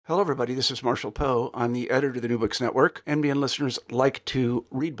Hello, everybody. This is Marshall Poe. I'm the editor of the New Books Network. NBN listeners like to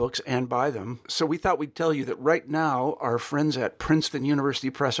read books and buy them. So we thought we'd tell you that right now, our friends at Princeton University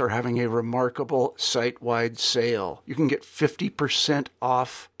Press are having a remarkable site-wide sale. You can get 50%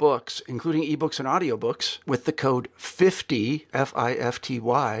 off books, including ebooks and audiobooks, with the code 50,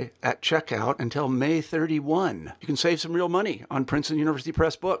 F-I-F-T-Y, at checkout until May 31. You can save some real money on Princeton University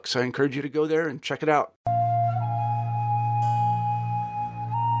Press books. I encourage you to go there and check it out.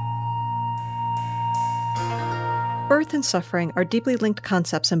 Birth and suffering are deeply linked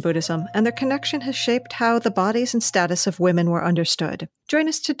concepts in Buddhism, and their connection has shaped how the bodies and status of women were understood. Join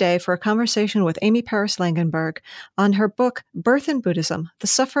us today for a conversation with Amy Paris Langenberg on her book, Birth in Buddhism, The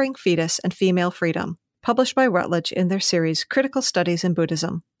Suffering Fetus and Female Freedom, published by Routledge in their series Critical Studies in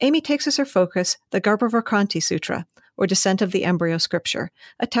Buddhism. Amy takes as her focus the Garbhavakranti Sutra, or Descent of the Embryo Scripture,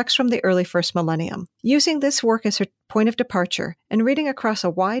 a text from the early first millennium. Using this work as her point of departure and reading across a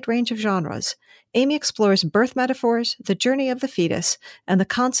wide range of genres, Amy explores birth metaphors, the journey of the fetus, and the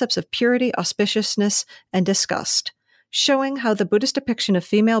concepts of purity, auspiciousness, and disgust, showing how the Buddhist depiction of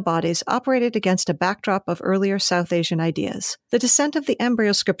female bodies operated against a backdrop of earlier South Asian ideas. The Descent of the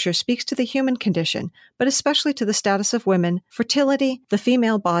Embryo Scripture speaks to the human condition, but especially to the status of women, fertility, the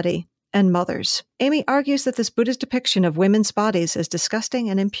female body, and mothers. Amy argues that this Buddhist depiction of women's bodies as disgusting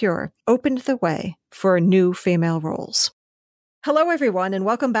and impure opened the way for new female roles. Hello, everyone, and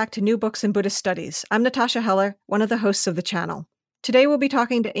welcome back to New Books in Buddhist Studies. I'm Natasha Heller, one of the hosts of the channel. Today, we'll be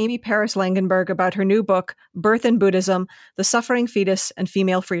talking to Amy Paris Langenberg about her new book, Birth in Buddhism, The Suffering Fetus and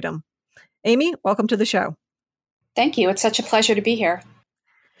Female Freedom. Amy, welcome to the show. Thank you. It's such a pleasure to be here.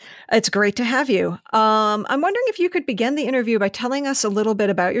 It's great to have you. I'm wondering if you could begin the interview by telling us a little bit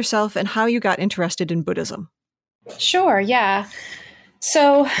about yourself and how you got interested in Buddhism. Sure, yeah.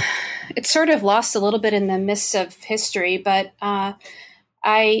 So it's sort of lost a little bit in the mists of history, but I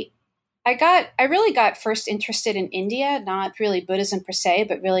really got first interested in India, not really Buddhism per se,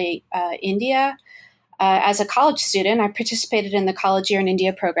 but really India. As a college student, I participated in the College Year in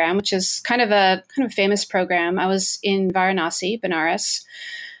India program, which is kind of a famous program. I was in Varanasi, Benares,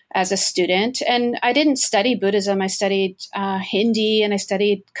 as a student, and I didn't study Buddhism. I studied Hindi and I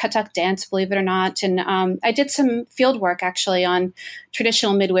studied Kathak dance, believe it or not. And I did some field work actually on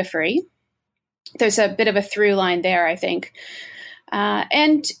traditional midwifery. There's a bit of a through line there, I think.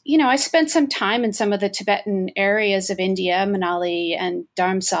 And, I spent some time in some of the Tibetan areas of India, Manali and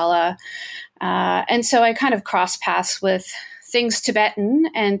Dharamsala. And so I kind of crossed paths with things Tibetan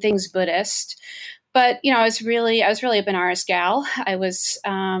and things Buddhist. But, I was really a Benares gal. I was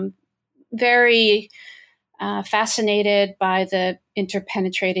very fascinated by the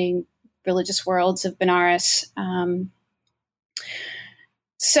interpenetrating religious worlds of Benares.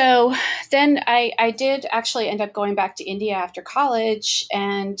 So then I did actually end up going back to India after college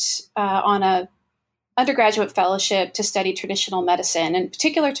and on a undergraduate fellowship to study traditional medicine, in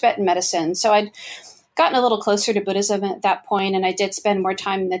particular Tibetan medicine. So I'd gotten a little closer to Buddhism at that point, and I did spend more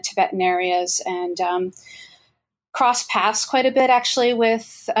time in the Tibetan areas and crossed paths quite a bit actually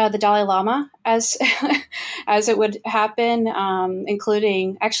with the Dalai Lama as as it would happen,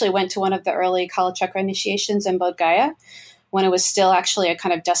 including actually went to one of the early Kalachakra initiations in Bodh Gaya when it was still actually a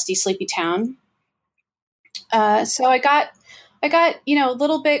kind of dusty, sleepy town. So I got a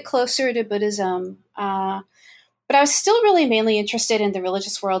little bit closer to Buddhism, but I was still really mainly interested in the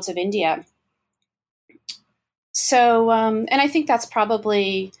religious worlds of India. So, and I think that's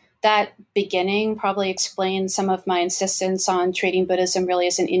probably that beginning probably explains some of my insistence on treating Buddhism really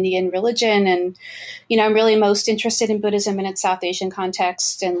as an Indian religion. And, I'm really most interested in Buddhism in its South Asian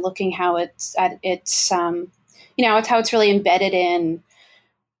context and looking how it's how it's really embedded in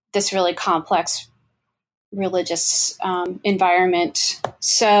this really complex religious environment.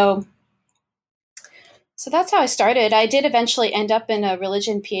 So that's how I started. I did eventually end up in a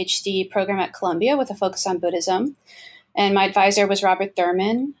religion PhD program at Columbia with a focus on Buddhism. And my advisor was Robert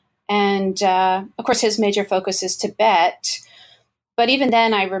Thurman. And of course, his major focus is Tibet. But even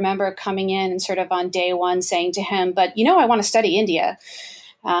then, I remember coming in and sort of on day one saying to him, but, I want to study India.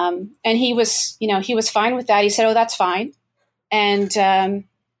 And he was fine with that. He said, oh, that's fine. And I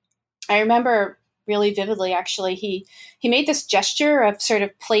remember really vividly, actually, he made this gesture of sort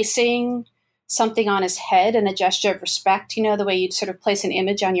of placing something on his head in a gesture of respect, the way you'd sort of place an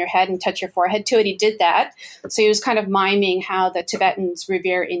image on your head and touch your forehead to it. He did that. So he was kind of miming how the Tibetans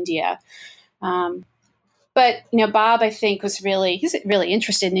revere India. But, Bob, I think he's really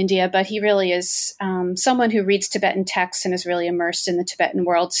interested in India, but he really is someone who reads Tibetan texts and is really immersed in the Tibetan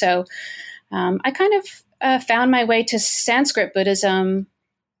world. So I kind of found my way to Sanskrit Buddhism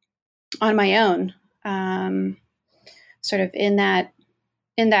on my own, sort of in that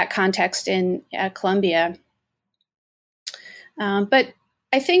in that context at Columbia. But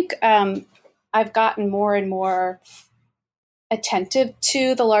I think I've gotten more and more attentive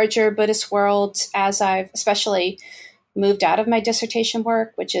to the larger Buddhist world as I've especially moved out of my dissertation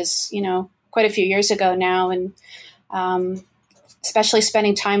work, which is, quite a few years ago now, and especially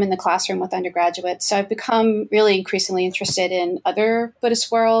spending time in the classroom with undergraduates. So I've become really increasingly interested in other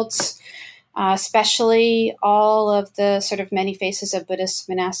Buddhist worlds, especially all of the sort of many faces of Buddhist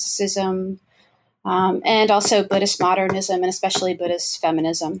monasticism, and also Buddhist modernism, and especially Buddhist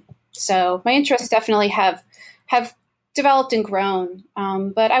feminism. So my interests definitely have developed and grown,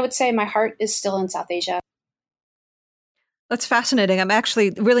 but I would say my heart is still in South Asia. That's fascinating. I'm actually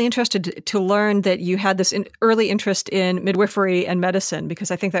really interested to learn that you had this early interest in midwifery and medicine,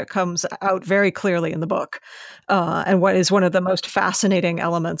 because I think that comes out very clearly in the book, and what is one of the most fascinating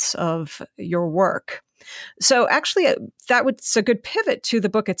elements of your work. So actually, that's a good pivot to the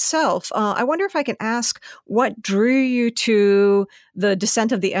book itself. I wonder if I can ask what drew you to the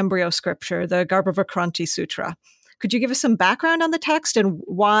Descent of the Embryo Scripture, the Garbhavakranti Sutra. Could you give us some background on the text and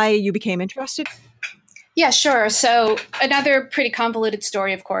why you became interested? Yeah, sure. So another pretty convoluted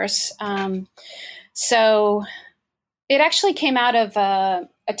story, of course. So it actually came out of a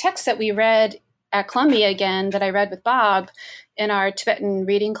text that we read at Columbia again, that I read with Bob in our Tibetan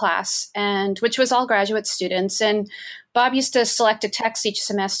reading class, and which was all graduate students. And Bob used to select a text each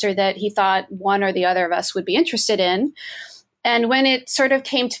semester that he thought one or the other of us would be interested in. And when it sort of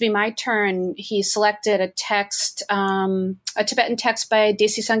came to be my turn, he selected a text, a Tibetan text by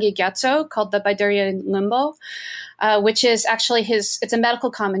Desi Sangye Gyatso called the Baidurya Limbo, which is actually it's a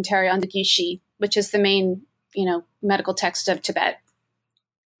medical commentary on the Gyushi, which is the main, medical text of Tibet.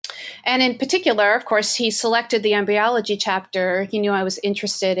 And in particular, of course, he selected the embryology chapter. He knew I was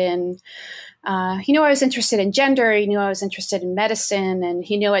interested in gender. He knew I was interested in medicine, and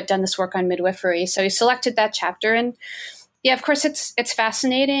he knew I'd done this work on midwifery. So he selected that chapter. And yeah, of course, it's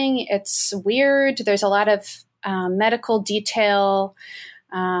fascinating. It's weird. There's a lot of medical detail,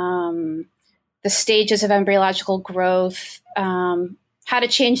 the stages of embryological growth, how to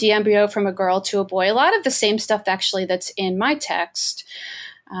change the embryo from a girl to a boy. A lot of the same stuff, actually, that's in my text.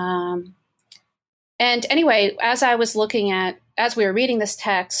 And anyway, as we were reading this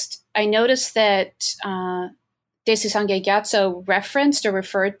text, I noticed that Desi Sangye Gyatso referenced or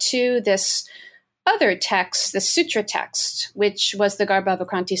referred to this other text, the sutra text, which was the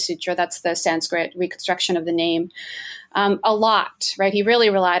Garbhavakranti Sutra. That's the Sanskrit reconstruction of the name. A lot, right? He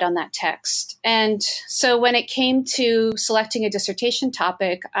really relied on that text. And so when it came to selecting a dissertation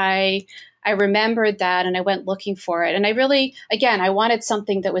topic, I remembered that, and I went looking for it. And I really, again, I wanted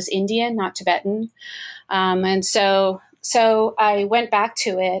something that was Indian, not Tibetan. And so I went back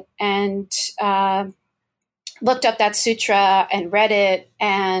to it and looked up that sutra and read it.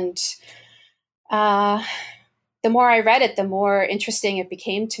 And the more I read it, the more interesting it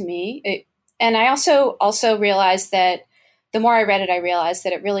became to me. And I also realized that the more I read it, I realized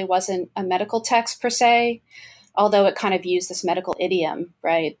that it really wasn't a medical text per se, although it kind of used this medical idiom,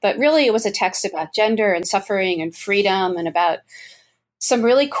 right? But really it was a text about gender and suffering and freedom, and about some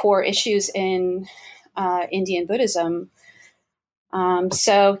really core issues in Indian Buddhism.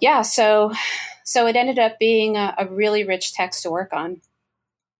 So it ended up being a really rich text to work on.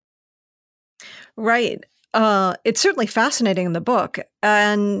 Right. It's certainly fascinating in the book.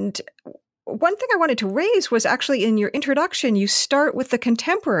 And one thing I wanted to raise was actually in your introduction, you start with the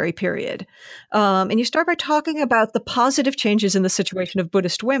contemporary period. And you start by talking about the positive changes in the situation of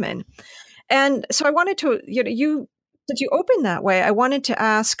Buddhist women. And so I wanted to, since you open that way, I wanted to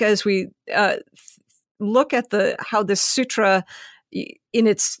ask, as we look at how this sutra in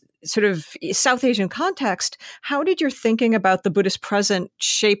its sort of South Asian context, how did your thinking about the Buddhist present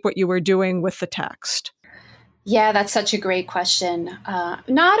shape what you were doing with the text? Yeah, that's such a great question.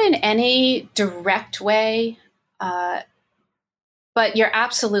 Not in any direct way, but you're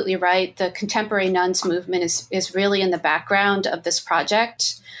absolutely right. The contemporary nuns movement is really in the background of this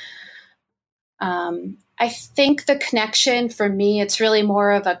project. I think the connection for me, it's really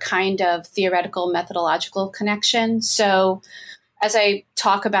more of a kind of theoretical methodological connection. So as I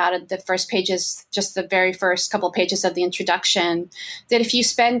talk about it, the first pages, just the very first couple of pages of the introduction, that if you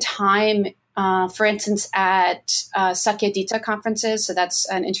spend time, for instance, at Sakyadhita conferences, so that's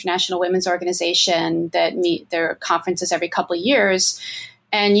an international women's organization that meet their conferences every couple of years,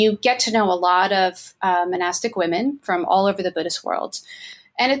 and you get to know a lot of monastic women from all over the Buddhist world.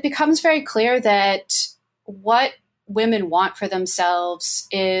 And it becomes very clear that what women want for themselves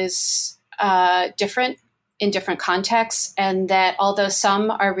is different in different contexts, and that although some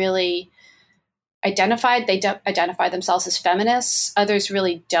are really they don't identify themselves as feminists. Others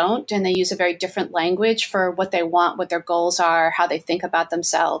really don't, and they use a very different language for what they want, what their goals are, how they think about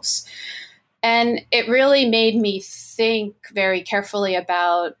themselves. And it really made me think very carefully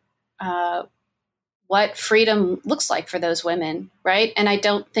about what freedom looks like for those women, right? And I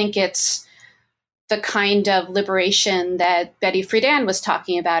don't think it's the kind of liberation that Betty Friedan was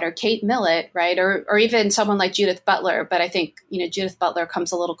talking about, or Kate Millett, right? Or even someone like Judith Butler. But I think, Judith Butler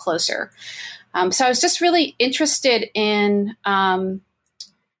comes a little closer. So I was just really interested in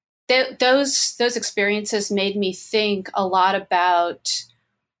those experiences made me think a lot about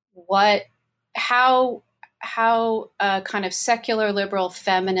how a kind of secular liberal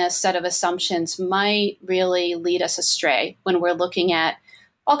feminist set of assumptions might really lead us astray when we're looking at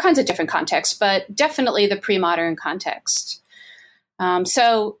all kinds of different contexts, but definitely the pre-modern context.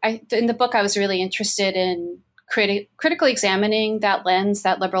 So in the book, I was really interested in critically examining that lens,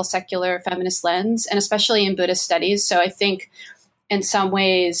 that liberal secular feminist lens, and especially in Buddhist studies. So I think in some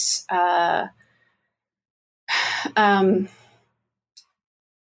ways,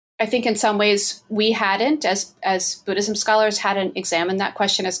 we hadn't, as Buddhism scholars, hadn't examined that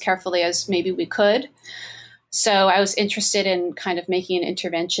question as carefully as maybe we could. So I was interested in kind of making an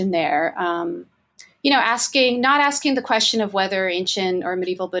intervention there. Not asking the question of whether ancient or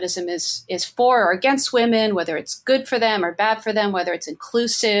medieval Buddhism is for or against women, whether it's good for them or bad for them, whether it's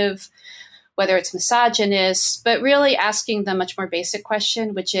inclusive, whether it's misogynist, but really asking the much more basic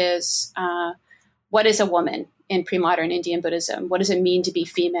question, which is, what is a woman in pre-modern Indian Buddhism? What does it mean to be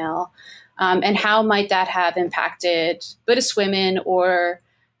female? And how might that have impacted Buddhist women or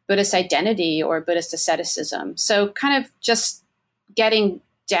Buddhist identity or Buddhist asceticism? So kind of just getting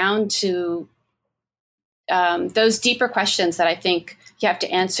down to those deeper questions that I think you have to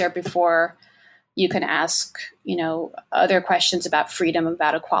answer before you can ask, other questions about freedom,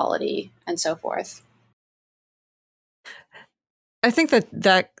 about equality, and so forth. I think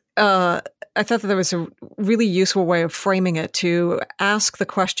that I thought that there was a really useful way of framing it, to ask the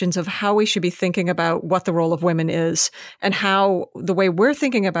questions of how we should be thinking about what the role of women is, and how the way we're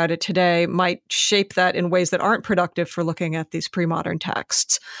thinking about it today might shape that in ways that aren't productive for looking at these pre-modern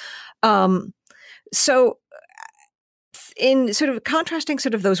texts. So in sort of contrasting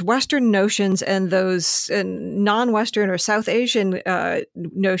sort of those Western notions and those non-Western or South Asian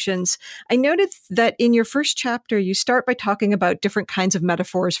notions, I noted that in your first chapter, you start by talking about different kinds of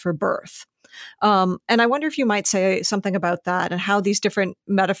metaphors for birth. And I wonder if you might say something about that and how these different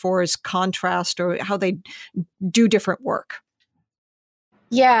metaphors contrast or how they do different work.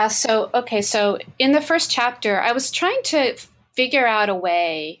 Yeah. So in the first chapter, I was trying to figure out a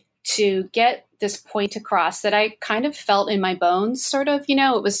way to get this point across that I kind of felt in my bones, sort of,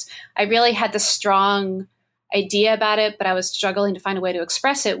 I really had this strong idea about it, but I was struggling to find a way to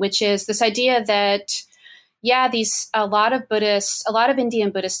express it, which is this idea that, a lot of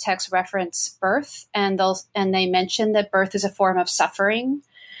Indian Buddhist texts reference birth, and they mention that birth is a form of suffering,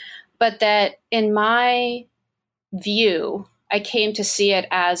 but that in my view, I came to see it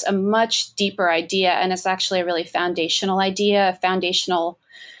as a much deeper idea, and it's actually a really foundational idea, a foundational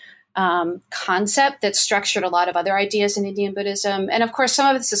concept that structured a lot of other ideas in Indian Buddhism. And of course,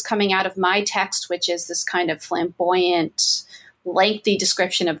 some of this is coming out of my text, which is this kind of flamboyant, lengthy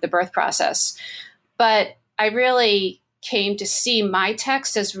description of the birth process. But I really came to see my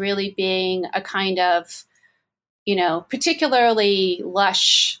text as really being a kind of, particularly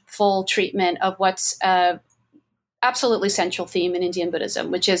lush, full treatment of what's a absolutely central theme in Indian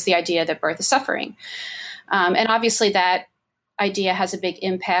Buddhism, which is the idea that birth is suffering. And obviously that idea has a big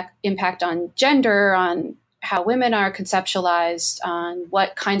impact on gender, on how women are conceptualized, on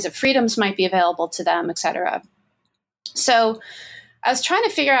what kinds of freedoms might be available to them, et cetera. So I was trying to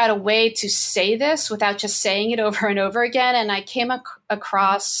figure out a way to say this without just saying it over and over again. And I came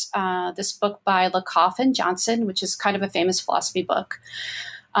across this book by Lakoff and Johnson, which is kind of a famous philosophy book,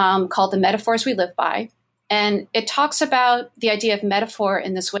 called The Metaphors We Live By. And it talks about the idea of metaphor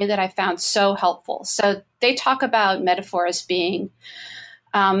in this way that I found so helpful. So they talk about metaphor as being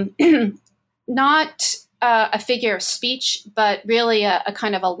not a figure of speech, but really a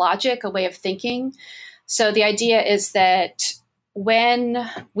kind of a logic, a way of thinking. So the idea is that when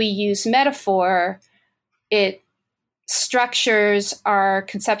we use metaphor, it structures our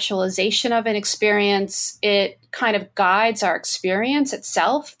conceptualization of an experience. It kind of guides our experience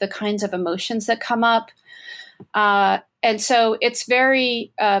itself, the kinds of emotions that come up. And so it's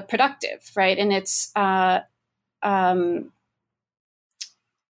very productive, right? And it's there's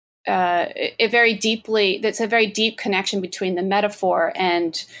a very deep connection between the metaphor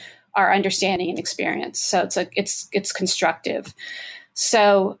and our understanding and experience. So it's constructive.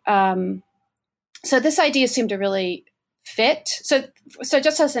 So So this idea seemed to really fit. So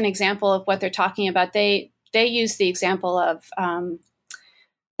just as an example of what they're talking about, they use the example of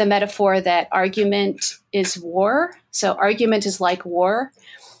the metaphor that argument is war. So argument is like war.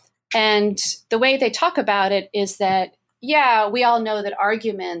 And the way they talk about it is that, yeah, we all know that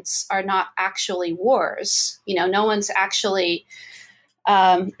arguments are not actually wars. No one's actually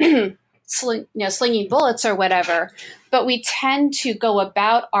slinging bullets or whatever. But we tend to go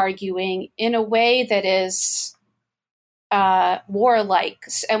about arguing in a way that is warlike.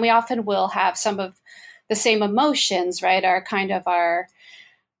 And we often will have some of the same emotions, right? Our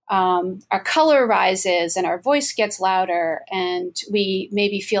color rises and our voice gets louder and we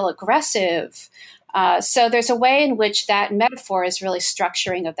maybe feel aggressive. So there's a way in which that metaphor is really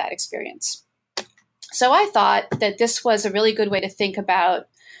structuring of that experience. So I thought that this was a really good way to think about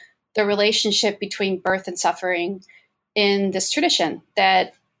the relationship between birth and suffering in this tradition,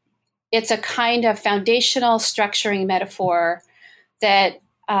 that it's a kind of foundational structuring metaphor that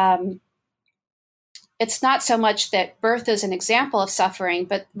it's not so much that birth is an example of suffering,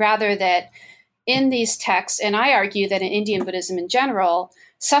 but rather that in these texts, and I argue that in Indian Buddhism in general,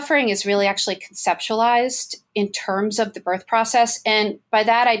 suffering is really actually conceptualized in terms of the birth process. And by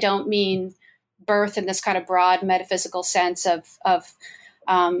that, I don't mean birth in this kind of broad metaphysical sense of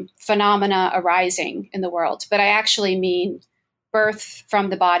phenomena arising in the world, but I actually mean birth from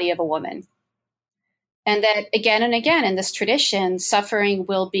the body of a woman. And that again and again in this tradition, suffering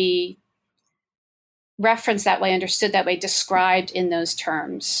will be referenced that way, understood that way, described in those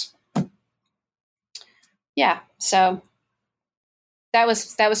terms. Yeah, so that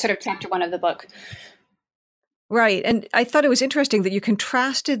was sort of chapter 1 of the book. Right. And I thought it was interesting that you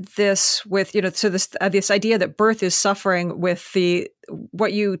contrasted this with, so this idea that birth is suffering with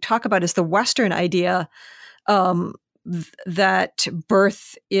what you talk about is the Western idea that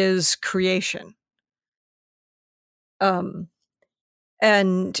birth is creation. And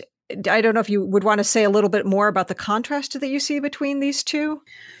I don't know if you would want to say a little bit more about the contrast that you see between these two.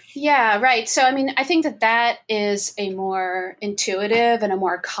 Yeah, right. So, I think that is a more intuitive and a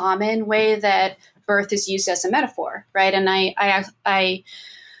more common way that birth is used as a metaphor, right? And I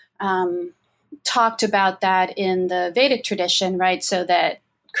talked about that in the Vedic tradition, right? So that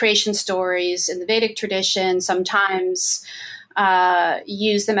creation stories in the Vedic tradition sometimes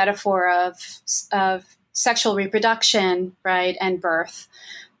use the metaphor of sexual reproduction, right, and birth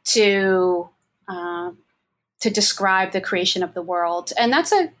to describe the creation of the world. And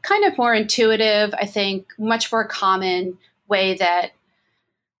that's a kind of more intuitive, I think, much more common way that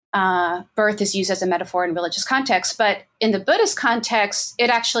birth is used as a metaphor in religious context. But in the Buddhist context, it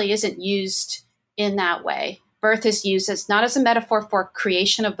actually isn't used in that way. Birth is used as not as a metaphor for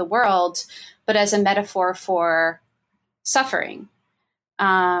creation of the world, but as a metaphor for suffering.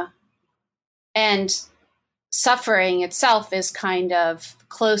 And suffering itself is kind of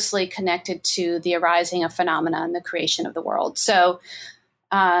closely connected to the arising of phenomena and the creation of the world. So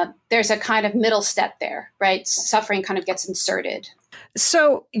there's a kind of middle step there, right? Suffering kind of gets inserted.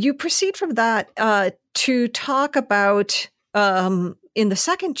 So you proceed from that to talk about, in the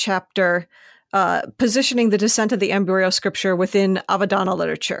second chapter, positioning the descent of the embryo scripture within Avadana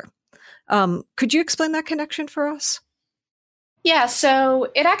literature. Could you explain that connection for us? Yeah, so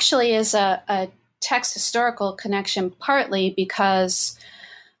it actually is a text historical connection, partly because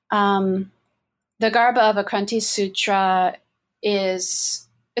the Garbha-avakranti Sutra it's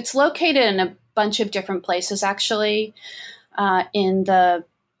located in a bunch of different places, actually, in the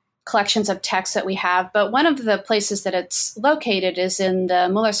collections of texts that we have. But one of the places that it's located is in the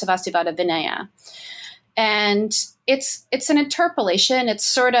Mula-Sarvastivada Vinaya. And it's an interpolation. It's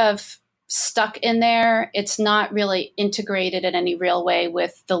sort of stuck in there. It's not really integrated in any real way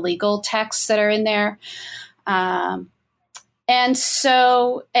with the legal texts that are in there. And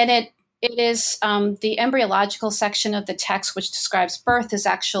it is the embryological section of the text, which describes birth, is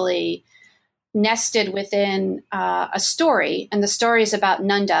actually nested within a story. And the story is about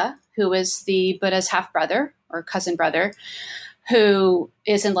Nanda, who is the Buddha's half-brother or cousin brother, who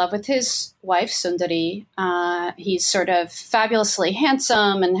is in love with his wife, Sundari. He's sort of fabulously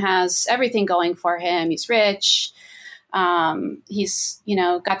handsome and has everything going for him. He's rich. He's,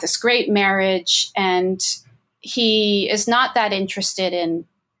 got this great marriage, and he is not that interested in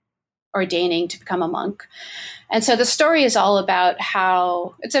ordaining to become a monk. And so the story is all about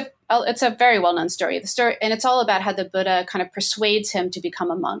how it's a very well-known story. And it's all about how the Buddha kind of persuades him to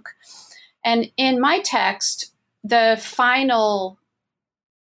become a monk. And in my text, the final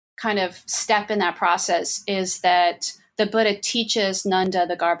kind of step in that process is that the Buddha teaches Nanda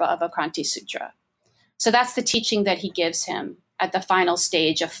the Garbha-avakranti Sutra. So that's the teaching that he gives him at the final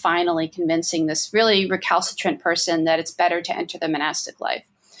stage of finally convincing this really recalcitrant person that it's better to enter the monastic life.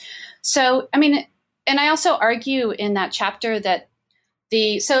 So, I mean, and I also argue in that chapter that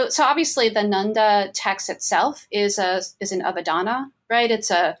so obviously the Nanda text itself is an Avadana, right?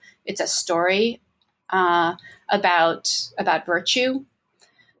 It's a story about virtue.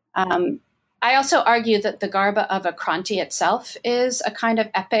 I also argue that the Garbha of Akranti itself is a kind of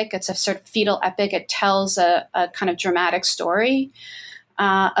epic. It's a sort of fetal epic. It tells a kind of dramatic story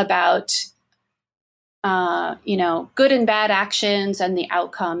about good and bad actions and the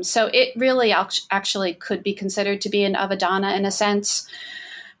outcomes. So it really actually could be considered to be an Avadana in a sense.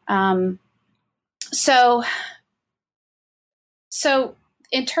 So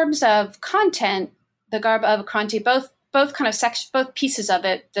in terms of content, the Garbha of Akranti, both kind of both pieces of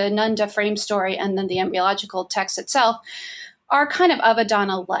it, the Nanda frame story and then the embryological text itself, are kind of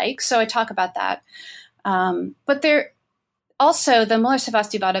Avadana-like. So I talk about that. But there also, the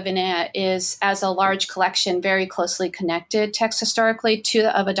Mullarsavastivada Vinaya is, as a large collection, very closely connected text historically to the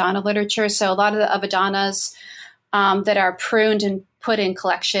Avadana literature. So a lot of the Avadanas that are pruned and put in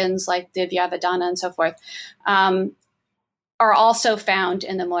collections like the Vyavadana and so forth, are also found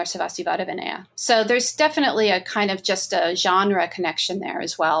in the Mullarsavastivada Vinaya. So there's definitely a kind of just a genre connection there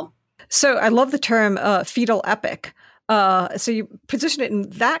as well. So I love the term fetal epic. So you position it in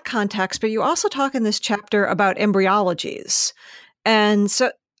that context, but you also talk in this chapter about embryologies. And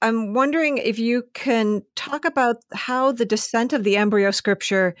so I'm wondering if you can talk about how the descent of the embryo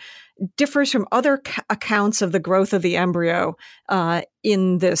scripture differs from other accounts of the growth of the embryo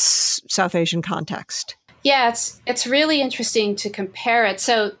in this South Asian context. Yeah, it's really interesting to compare it.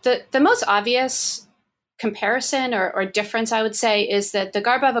 So the most obvious comparison or difference, I would say, is that the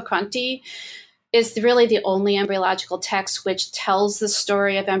Garbha of Akranti is really the only embryological text which tells the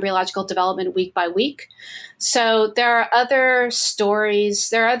story of embryological development week by week. So there are other stories,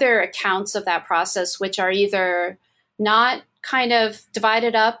 there are other accounts of that process which are either not kind of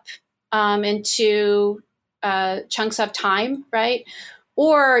divided up into chunks of time, right?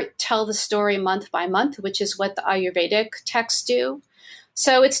 Or tell the story month by month, which is what the Ayurvedic texts do.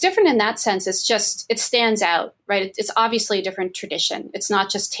 So it's different in that sense. It's just, it stands out, right? It's obviously a different tradition. It's not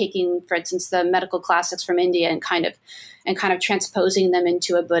just taking, for instance, the medical classics from India and kind of transposing them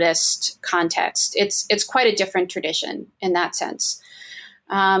into a Buddhist context. It's quite a different tradition in that sense.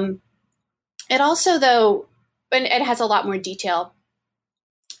 It also, though, and it has a lot more detail,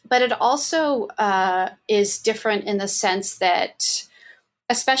 but it also is different in the sense that,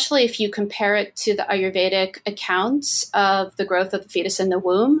 especially if you compare it to the Ayurvedic accounts of the growth of the fetus in the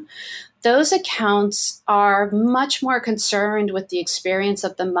womb, those accounts are much more concerned with the experience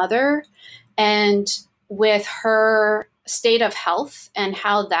of the mother and with her state of health and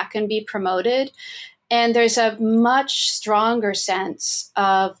how that can be promoted. And there's a much stronger sense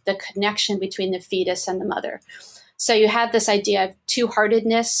of the connection between the fetus and the mother. So you have this idea of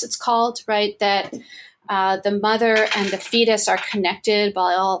two-heartedness, it's called, right? That the mother and the fetus are connected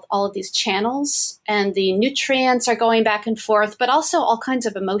by all of these channels, and the nutrients are going back and forth, but also all kinds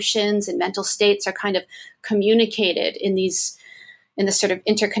of emotions and mental states are kind of communicated in the sort of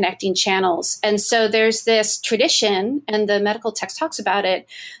interconnecting channels. And so there's this tradition, and the medical text talks about it,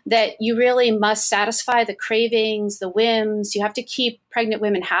 that you really must satisfy the cravings, the whims. You have to keep pregnant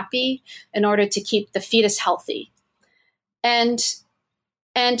women happy in order to keep the fetus healthy. And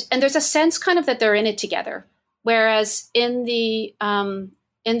there's a sense kind of that they're in it together. Whereas in the Garbha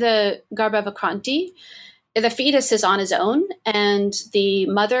of Akranti, the fetus is on his own and the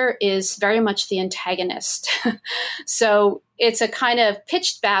mother is very much the antagonist. So it's a kind of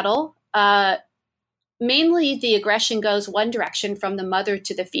pitched battle. Mainly the aggression goes one direction from the mother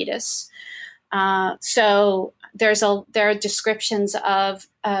to the fetus. So there are descriptions of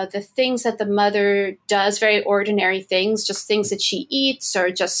the things that the mother does, very ordinary things, just things that she eats, or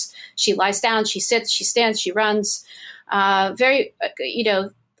just she lies down, she sits, she stands, she runs, very,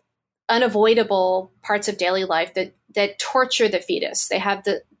 unavoidable parts of daily life that torture the fetus. They have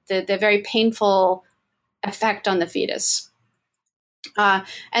the very painful effect on the fetus. And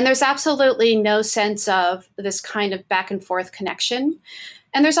there's absolutely no sense of this kind of back and forth connection.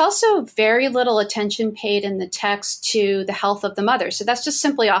 And there's also very little attention paid in the text to the health of the mother. So that's just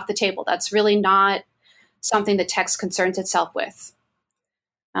simply off the table. That's really not something the text concerns itself with.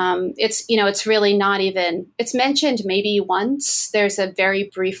 It's really not even, it's mentioned maybe once. There's a very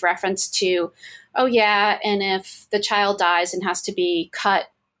brief reference to, oh yeah, and if the child dies and has to be cut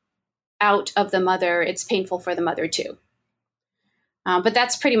out of the mother, it's painful for the mother too. But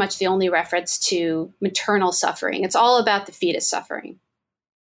that's pretty much the only reference to maternal suffering. It's all about the fetus suffering.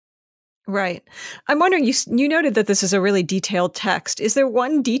 Right. I'm wondering, you noted that this is a really detailed text. Is there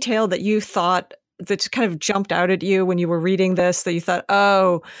one detail that you thought that kind of jumped out at you when you were reading this, that you thought,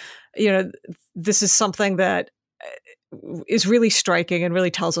 oh, this is something that is really striking and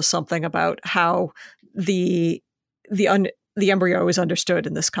really tells us something about how the embryo is understood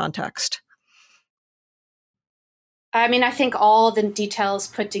in this context? I mean, I think all the details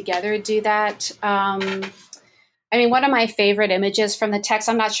put together do that. I mean, one of my favorite images from the text,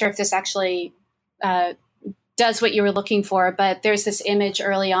 I'm not sure if this actually does what you were looking for, but there's this image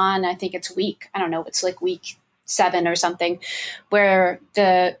early on, I think it's it's like week 7 or something, where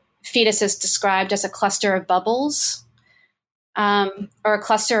the fetus is described as a cluster of bubbles or a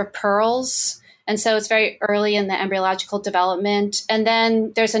cluster of pearls. And so it's very early in the embryological development. And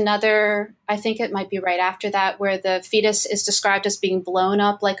then there's another, I think it might be right after that, where the fetus is described as being blown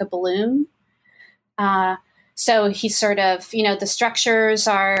up like a balloon. So he's sort of, the structures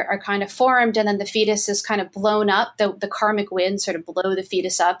are kind of formed, and then the fetus is kind of blown up. The karmic winds sort of blow the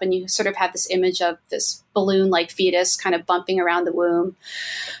fetus up, and you sort of have this image of this balloon-like fetus kind of bumping around the womb.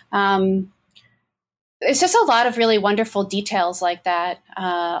 It's just a lot of really wonderful details like that.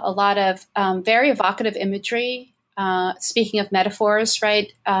 A lot of very evocative imagery. Speaking of metaphors,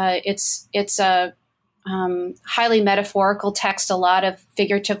 right? It's a highly metaphorical text. A lot of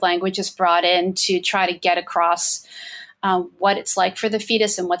figurative language is brought in to try to get across what it's like for the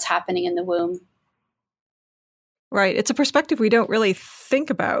fetus and what's happening in the womb. Right. It's a perspective we don't really think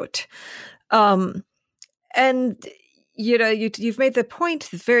about. And you've made the point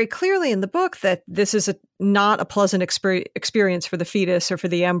very clearly in the book that this is not a pleasant experience for the fetus or for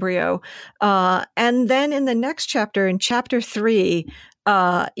the embryo. And then in the next chapter, in chapter 3,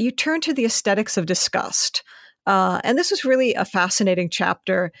 you turn to the aesthetics of disgust. And this is really a fascinating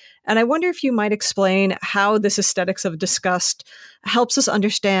chapter. And I wonder if you might explain how this aesthetics of disgust helps us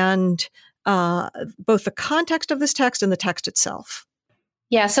understand both the context of this text and the text itself.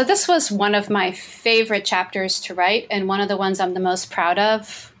 Yeah, so this was one of my favorite chapters to write, and one of the ones I'm the most proud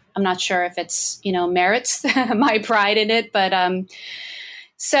of. I'm not sure if it's, merits my pride in it, but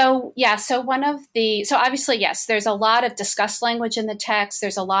so obviously, yes, there's a lot of disgust language in the text.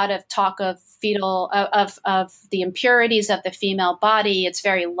 There's a lot of talk of of the impurities of the female body. It's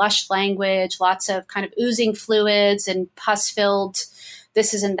very lush language, lots of kind of oozing fluids and pus-filled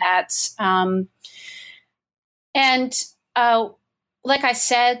this is and that. Like I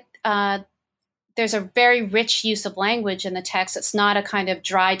said, there's a very rich use of language in the text. It's not a kind of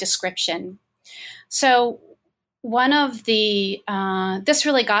dry description. So one of the, this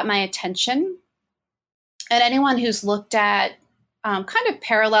really got my attention. And anyone who's looked at kind of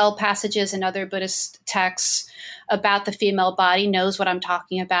parallel passages in other Buddhist texts about the female body knows what I'm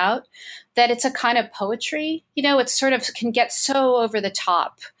talking about, that it's a kind of poetry. It sort of can get so over the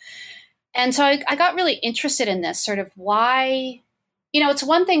top. And so I got really interested in this, sort of why, it's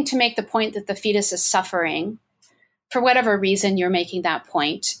one thing to make the point that the fetus is suffering for whatever reason you're making that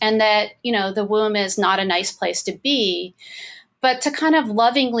point, and that, the womb is not a nice place to be, but to kind of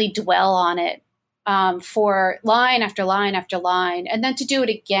lovingly dwell on it for line after line after line, and then to do it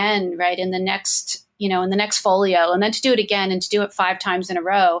again, right, in the next folio, and then to do it again and to do it 5 times in a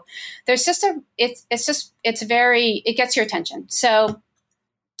row. There's just it gets your attention. So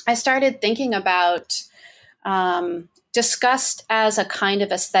I started thinking about disgust as a kind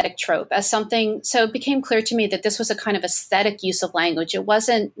of aesthetic trope, as something. So it became clear to me that this was a kind of aesthetic use of language. It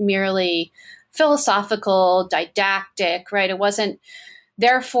wasn't merely philosophical, didactic, right? It wasn't,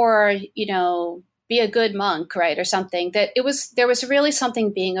 therefore, be a good monk, right? Or something. That there was really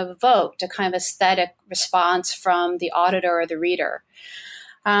something being evoked, a kind of aesthetic response from the auditor or the reader.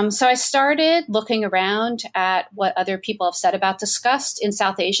 So I started looking around at what other people have said about disgust in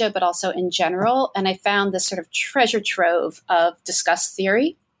South Asia, but also in general. And I found this sort of treasure trove of disgust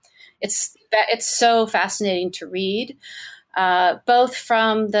theory. It's so fascinating to read, both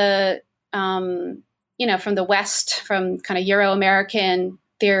from the, from the West, from kind of Euro-American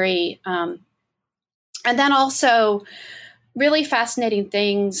theory. And then also really fascinating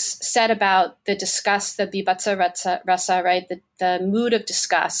things said about the disgust, the bibhatsa rasa, right? The mood of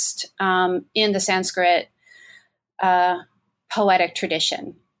disgust in the Sanskrit poetic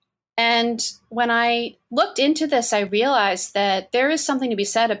tradition. And when I looked into this, I realized that there is something to be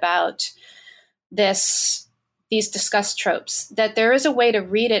said about these disgust tropes, that there is a way to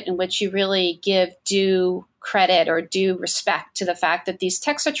read it in which you really give due credit or due respect to the fact that these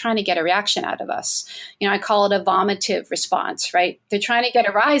texts are trying to get a reaction out of us. I call it a vomitive response, right? They're trying to get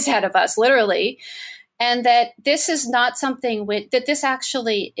a rise out of us, literally. And that this is not something that this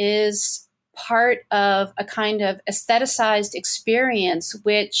actually is part of a kind of aestheticized experience,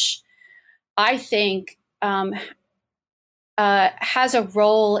 which I think, has a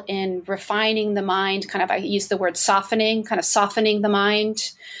role in refining the mind. Kind of, I use the word softening, kind of softening the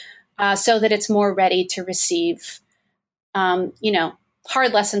mind, so that it's more ready to receive,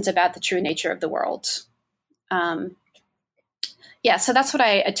 hard lessons about the true nature of the world. So that's what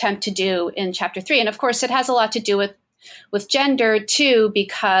I attempt to do in chapter 3. And of course, it has a lot to do with gender too,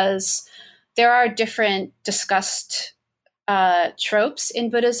 because there are different discussed tropes in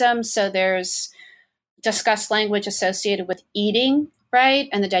Buddhism. So there's discussed language associated with eating, right,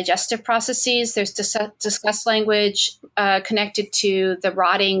 and the digestive processes. There's discussed language connected to the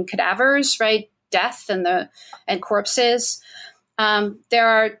rotting cadavers, right, death and corpses.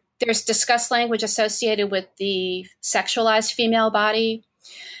 There's discussed language associated with the sexualized female body.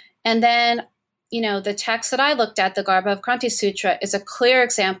 And then, the text that I looked at, the Garbhavakranti Sutra, is a clear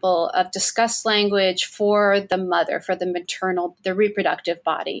example of discussed language for the mother, for the maternal, the reproductive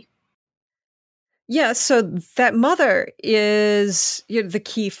body. Yeah, so that mother is the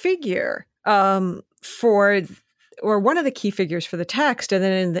key figure or one of the key figures for the text. And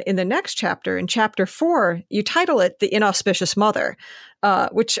then in the next chapter, in chapter 4, you title it "The Inauspicious Mother,"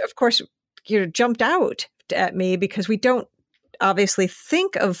 which of course jumped out at me because we don't obviously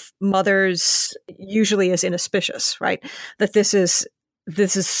think of mothers usually as inauspicious, right? That this is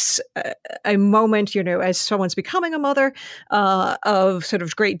a moment, as someone's becoming a mother, of sort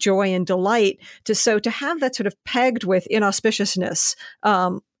of great joy and delight. To have that sort of pegged with inauspiciousness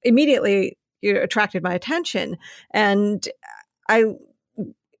immediately attracted my attention. And I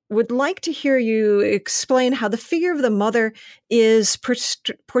would like to hear you explain how the figure of the mother is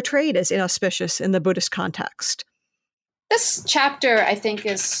portrayed as inauspicious in the Buddhist context. This chapter, I think,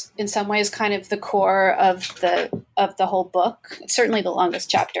 is in some ways kind of the core of the whole book. It's certainly the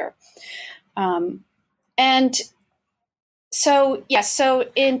longest chapter. And so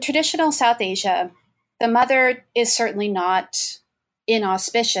in traditional South Asia, the mother is certainly not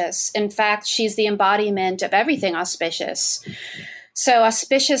inauspicious. In fact, she's the embodiment of everything auspicious. So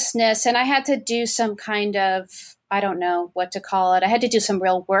auspiciousness, and I had to do some kind of, I don't know what to call it. I had to do some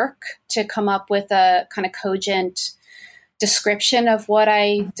real work to come up with a kind of cogent definition of what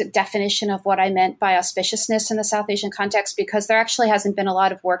I meant by auspiciousness in the South Asian context, because there actually hasn't been a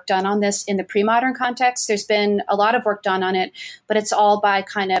lot of work done on this in the pre-modern context. There's been a lot of work done on it, but it's all by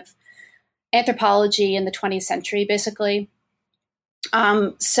kind of anthropology in the 20th century, basically.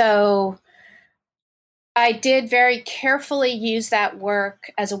 So I did very carefully use that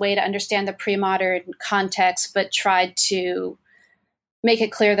work as a way to understand the pre-modern context, but tried to make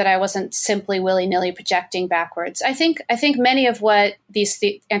it clear that I wasn't simply willy-nilly projecting backwards. I think many of what these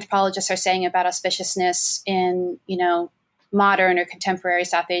anthropologists are saying about auspiciousness in, modern or contemporary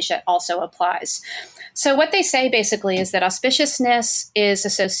South Asia also applies. So what they say basically is that auspiciousness is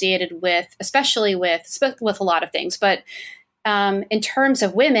associated with, especially with a lot of things, but in terms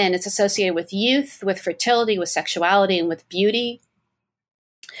of women, it's associated with youth, with fertility, with sexuality, and with beauty,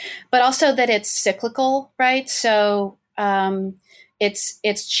 but also that it's cyclical, right? So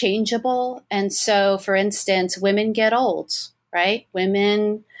it's changeable. And so, for instance, women get old, right?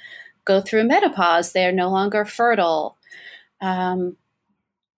 Women go through menopause. They are no longer fertile.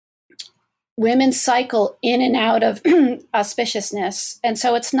 Women cycle in and out of auspiciousness. And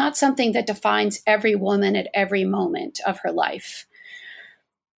so it's not something that defines every woman at every moment of her life.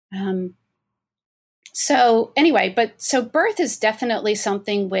 So birth is definitely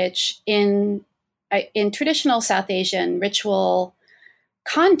something which in traditional South Asian ritual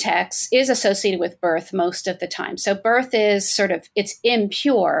context is associated with birth most of the time. So birth is it's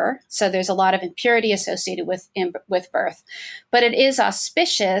impure. So there's a lot of impurity associated with birth, but it is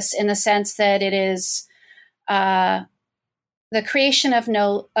auspicious in the sense that it is the creation of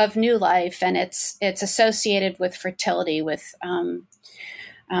new life, and it's associated with fertility, with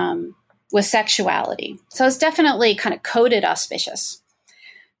sexuality. So it's definitely kind of coded auspicious.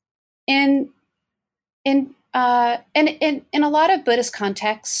 In a lot of Buddhist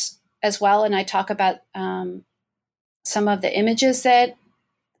contexts as well, and I talk about some of the images that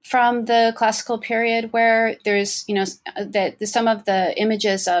from the classical period where there's, that some of the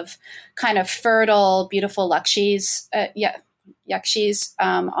images of kind of fertile, beautiful yakshis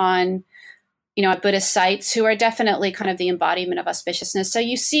on, at Buddhist sites who are definitely kind of the embodiment of auspiciousness. So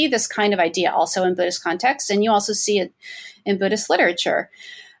you see this kind of idea also in Buddhist context, and you also see it in Buddhist literature.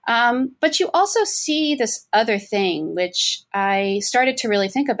 But you also see this other thing, which I started to really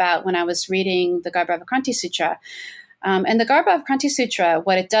think about when I was reading the Garbhavakranti Sutra. And the Garbhavakranti Sutra,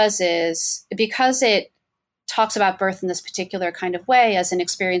 what it does is, because it talks about birth in this particular kind of way as an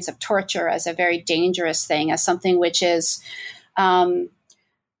experience of torture, as a very dangerous thing, as something which is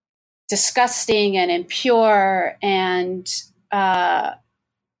disgusting and impure and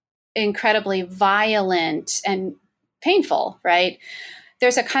incredibly violent and painful, right?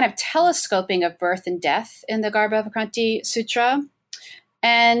 There's a kind of telescoping of birth and death in the Garbhavakranti Sutra.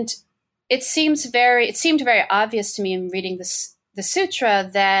 And it seemed very obvious to me in reading the sutra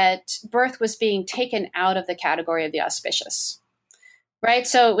that birth was being taken out of the category of the auspicious, right?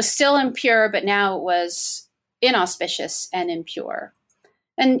 So it was still impure, but now it was inauspicious and impure.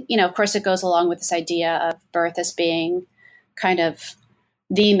 And, of course, it goes along with this idea of birth as being kind of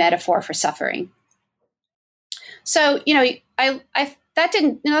the metaphor for suffering. So,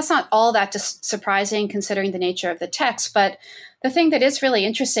 that's not all that surprising considering the nature of the text. But the thing that is really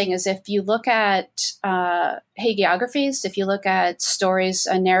interesting is if you look at hagiographies, if you look at stories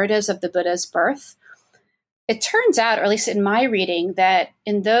and narratives of the Buddha's birth, it turns out, or at least in my reading, that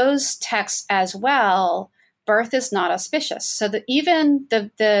in those texts as well, birth is not auspicious. So that even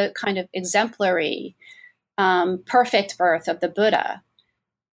the kind of exemplary, perfect birth of the Buddha,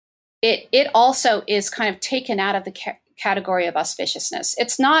 it also is kind of taken out of the category of auspiciousness.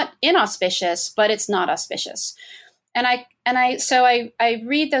 It's not inauspicious, but it's not auspicious. And I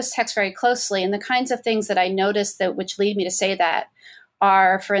read those texts very closely, and the kinds of things that I notice which lead me to say that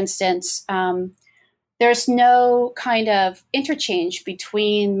are, for instance, there's no kind of interchange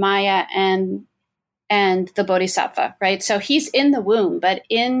between Maya and the Bodhisattva, right? So he's in the womb, but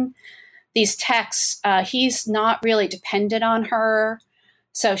in these texts, he's not really dependent on her.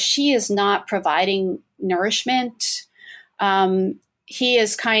 So she is not providing nourishment. He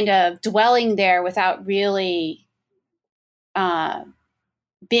is kind of dwelling there without really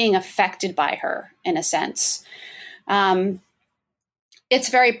being affected by her, in a sense. It's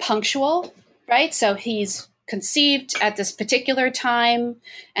very punctual, right? So he's conceived at this particular time,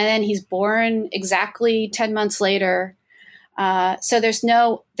 and then he's born exactly 10 months later. So there's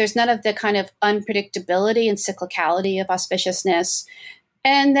none of the kind of unpredictability and cyclicality of auspiciousness.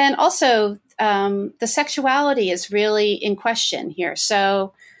 And then also the sexuality is really in question here.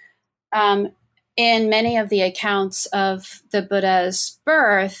 So in many of the accounts of the Buddha's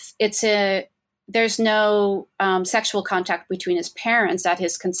birth, there's no sexual contact between his parents at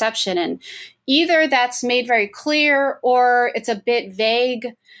his conception. And either that's made very clear or it's a bit vague,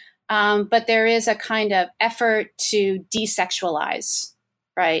 but there is a kind of effort to desexualize,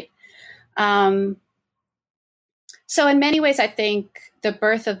 right? So in many ways, I think the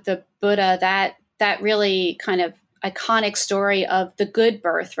birth of the Buddha, that really kind of iconic story of the good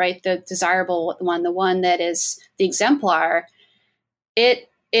birth, right? The desirable one, the one that is the exemplar, it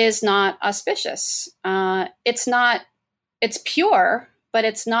is not auspicious. It's pure, but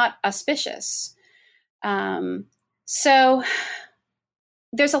it's not auspicious. So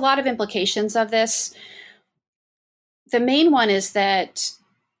there's a lot of implications of this. The main one is that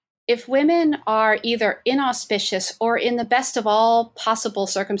if women are either inauspicious or, in the best of all possible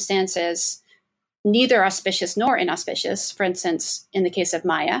circumstances, neither auspicious nor inauspicious, for instance, in the case of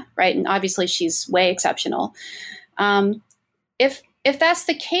Maya, right? And obviously she's way exceptional. If that's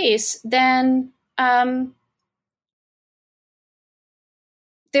the case, then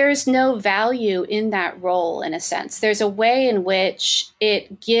there's no value in that role, in a sense. There's a way in which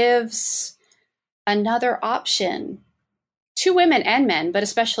it gives another option to women and men, but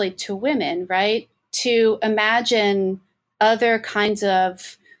especially to women, right? To imagine other kinds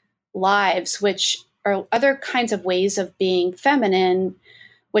of lives, which are other kinds of ways of being feminine,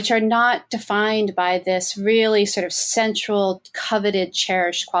 which are not defined by this really sort of central, coveted,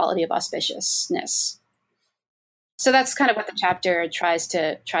 cherished quality of auspiciousness. So that's kind of what the chapter tries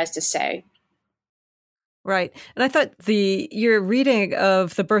to say. Right. And I thought your reading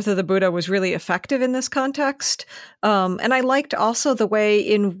of the birth of the Buddha was really effective in this context. And I liked also the way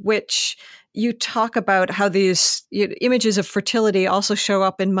in which you talk about how these images of fertility also show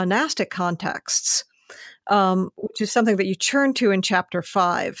up in monastic contexts, which is something that you turn to in chapter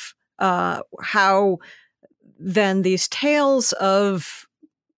 5, how then these tales of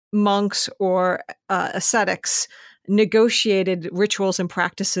monks or ascetics negotiated rituals and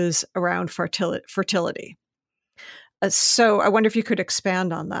practices around fertility. So I wonder if you could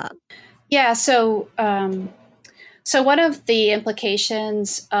expand on that. Yeah. So one of the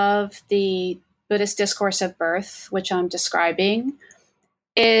implications of the Buddhist discourse of birth, which I'm describing,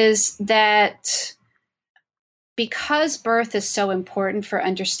 is that because birth is so important for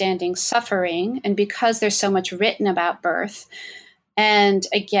understanding suffering, and because there's so much written about birth, and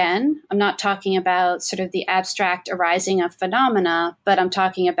again, I'm not talking about sort of the abstract arising of phenomena, but I'm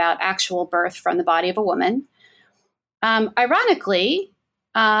talking about actual birth from the body of a woman. Ironically,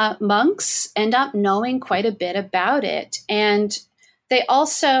 monks end up knowing quite a bit about it. And they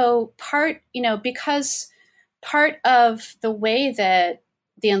also because part of the way that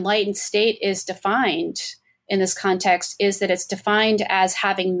the enlightened state is defined in this context is that it's defined as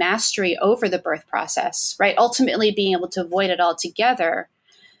having mastery over the birth process, right? Ultimately being able to avoid it altogether.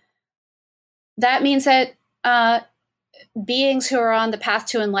 That means that beings who are on the path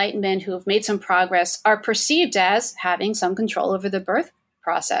to enlightenment, who have made some progress, are perceived as having some control over the birth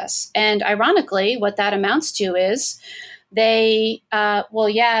process. And ironically, what that amounts to is they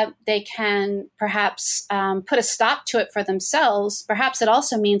can perhaps put a stop to it for themselves. Perhaps it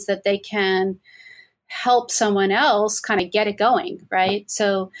also means that they can help someone else kind of get it going, right?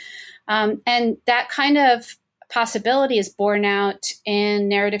 So, and that kind of possibility is borne out in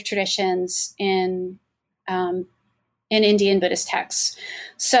narrative traditions in Indian Buddhist texts.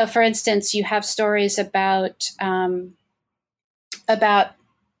 So, for instance, you have stories about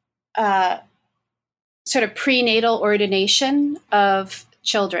sort of prenatal ordination of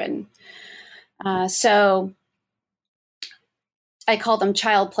children. So I call them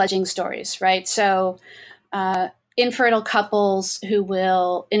child pledging stories, right? So infertile couples who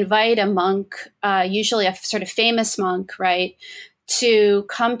will invite a monk, usually a sort of famous monk, right, to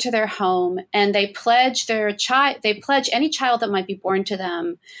come to their home, and they pledge their child. They pledge any child that might be born to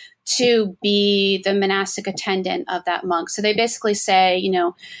them to be the monastic attendant of that monk. So they basically say,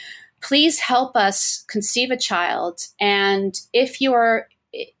 please help us conceive a child, and if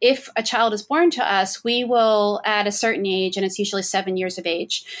a child is born to us, we will, at a certain age, and it's usually 7 years of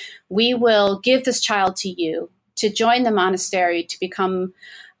age, we will give this child to you to join the monastery, to become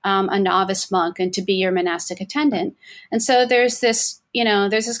a novice monk and to be your monastic attendant. And so there's this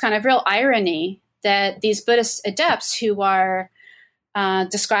kind of real irony that these Buddhist adepts who are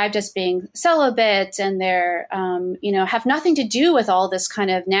described as being celibate and they're, have nothing to do with all this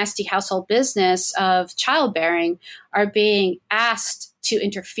kind of nasty household business of childbearing are being asked to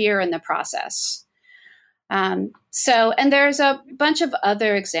interfere in the process. And there's a bunch of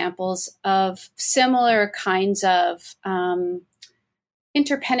other examples of similar kinds of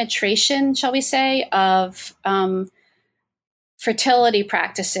interpenetration, shall we say, of fertility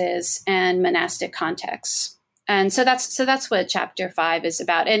practices and monastic contexts. And so that's what chapter 5 is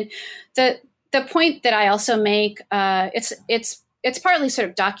about. And the point that I also make, it's partly sort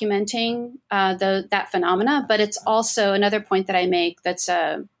of documenting that phenomena, but it's also another point that I make that's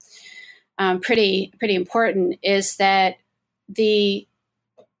pretty important is that the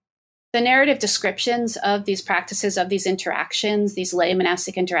narrative descriptions of these practices, of these interactions, these lay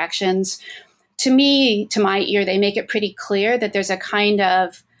monastic interactions, to me, to my ear, they make it pretty clear that there's a kind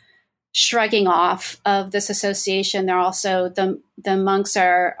of shrugging off of this association. They're also, the monks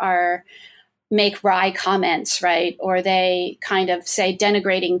are make wry comments, right? Or they kind of say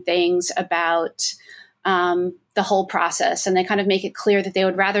denigrating things about the whole process. And they kind of make it clear that they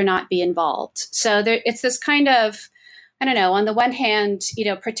would rather not be involved. So it's this kind of, I don't know, on the one hand,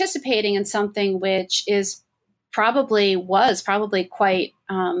 participating in something which was probably quite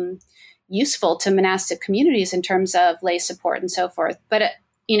useful to monastic communities in terms of lay support and so forth. But,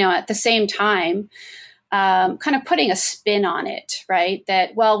 at the same time, kind of putting a spin on it, right?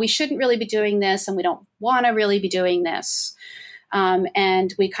 That, well, we shouldn't really be doing this and we don't want to really be doing this.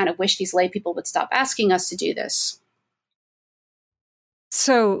 And we kind of wish these lay people would stop asking us to do this.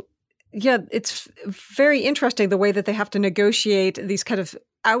 So, yeah, it's very interesting the way that they have to negotiate these kind of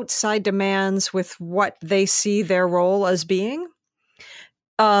outside demands with what they see their role as being.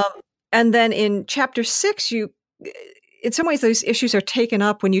 And then in chapter 6, in some ways, those issues are taken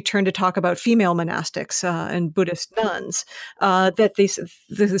up when you turn to talk about female monastics and Buddhist nuns, that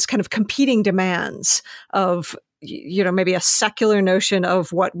this kind of competing demands of, maybe a secular notion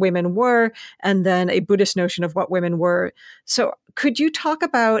of what women were, and then a Buddhist notion of what women were. So could you talk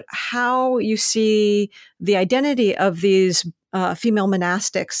about how you see the identity of these female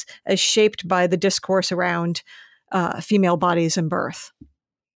monastics as shaped by the discourse around female bodies and birth?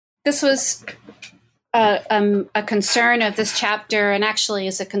 This was a concern of this chapter, and actually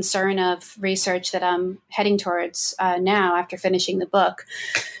is a concern of research that I'm heading towards now after finishing the book.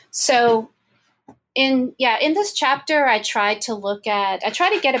 So in this chapter, I try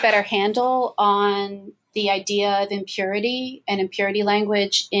to get a better handle on the idea of impurity and impurity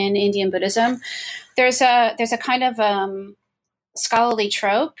language in Indian Buddhism. There's a kind of scholarly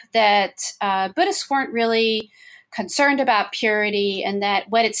trope that Buddhists weren't really concerned about purity, and that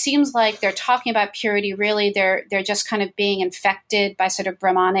when it seems like they're talking about purity, really they're just kind of being infected by sort of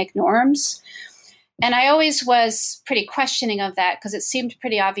Brahmanic norms. And I always was pretty questioning of that, because it seemed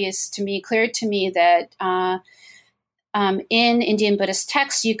pretty obvious to me, clear to me, that in Indian Buddhist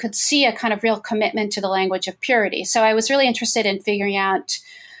texts, you could see a kind of real commitment to the language of purity. So I was really interested in figuring out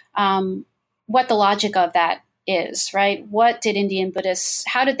what the logic of that is, right? What did Indian Buddhists,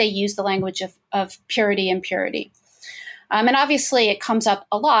 how did they use the language of purity and purity? And obviously it comes up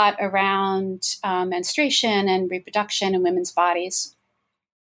a lot around menstruation and reproduction in women's bodies.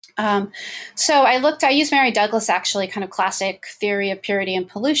 So I used Mary Douglas, actually, kind of classic theory of purity and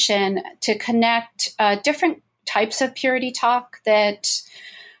pollution, to connect different types of purity talk that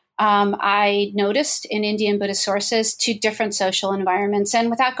I noticed in Indian Buddhist sources to different social environments. And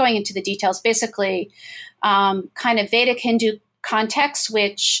without going into the details, basically kind of Vedic Hindu context,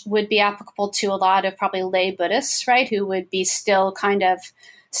 which would be applicable to a lot of probably lay Buddhists, right, who would be still kind of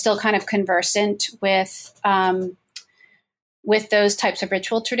conversant with those types of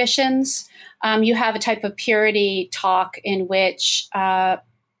ritual traditions. You have a type of purity talk in which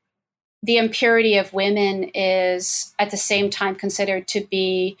the impurity of women is at the same time considered to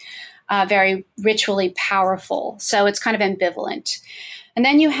be very ritually powerful. So it's kind of ambivalent. And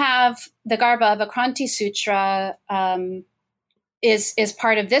then you have the Garbhavakranti Sutra is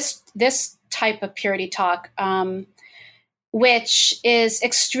part of this type of purity talk, which is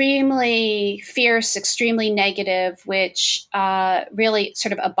extremely fierce, extremely negative, which really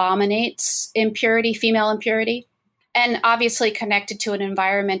sort of abominates impurity, female impurity, and obviously connected to an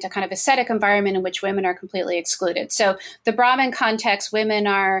environment, a kind of ascetic environment in which women are completely excluded. So the Brahmin context, women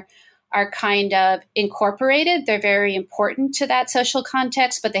are kind of incorporated. They're very important to that social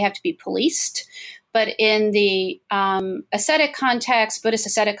context, but they have to be policed. But in the ascetic context, Buddhist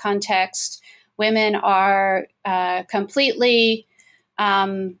ascetic context, women are completely,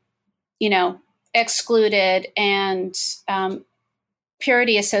 excluded, and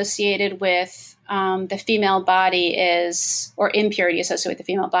purity associated with the female body or impurity associated with the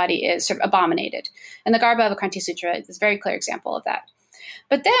female body is sort of abominated. And the Garbhavakranti Sutra is a very clear example of that.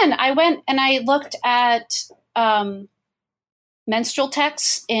 But then I went and I looked at menstrual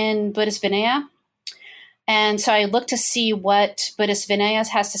texts in Buddhist Vinaya. And so I looked to see what Buddhist Vinaya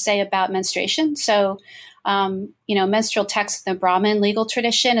has to say about menstruation. So, menstrual texts in the Brahmin legal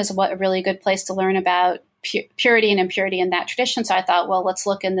tradition is a really good place to learn about purity and impurity in that tradition. So I thought, well, let's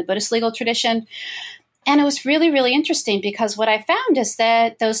look in the Buddhist legal tradition. And it was really, really interesting because what I found is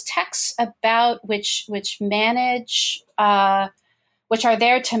that those texts about which manage, which are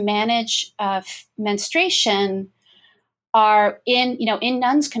there to manage menstruation, are in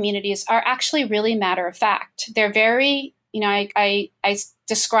nuns communities are actually really matter of fact. They're very, I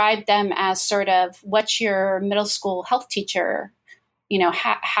describe them as sort of what's your middle school health teacher,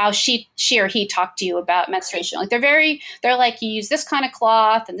 how she or he talked to you about menstruation. Like they're like, you use this kind of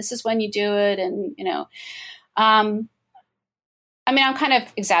cloth and this is when you do it. And, I'm kind of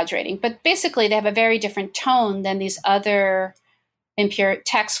exaggerating, but basically they have a very different tone than these other impure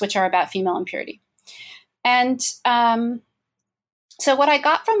texts, which are about female impurity. And so what I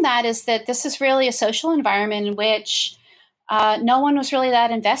got from that is that this is really a social environment in which no one was really that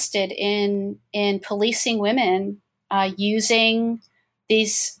invested in policing women using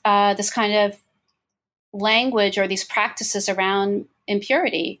this kind of language or these practices around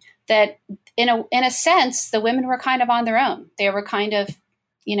impurity. That in a sense, the women were kind of on their own. They were kind of,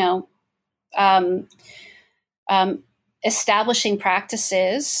 establishing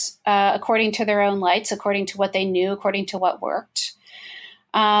practices according to their own lights, according to what they knew, according to what worked.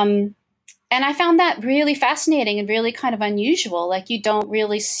 And I found that really fascinating and really kind of unusual. Like you don't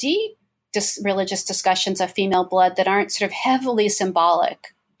really see religious discussions of female blood that aren't sort of heavily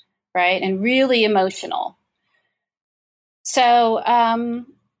symbolic, right? And really emotional. So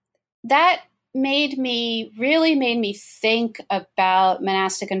that made me think about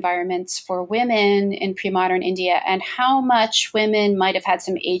monastic environments for women in pre-modern India and how much women might have had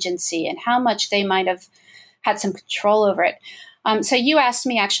some agency and how much they might have had some control over it. So you asked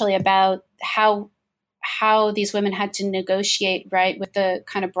me actually about how these women had to negotiate, right, with the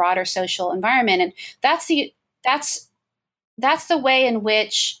kind of broader social environment. And that's the way in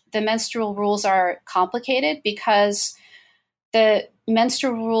which the menstrual rules are complicated, because the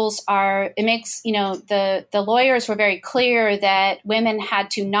menstrual rules the lawyers were very clear that women had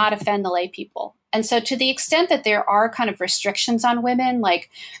to not offend the lay people. And so to the extent that there are kind of restrictions on women, like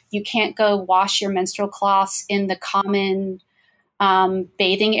you can't go wash your menstrual cloths in the common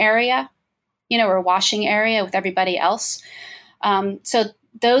bathing area, or washing area with everybody else. So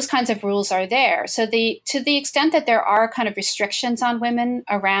those kinds of rules are there. So to the extent that there are kind of restrictions on women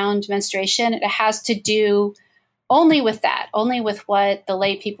around menstruation, it has to do only with what the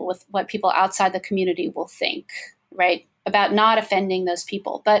lay people, with what people outside the community will think, right, about not offending those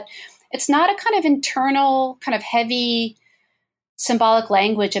people. But It's not a kind of internal, kind of heavy symbolic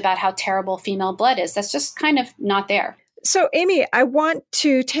language about how terrible female blood is. That's just kind of not there. So, Amy, I want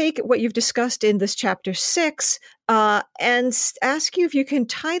to take what you've discussed in this chapter 6 and ask you if you can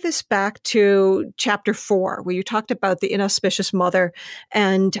tie this back to chapter 4, where you talked about the inauspicious mother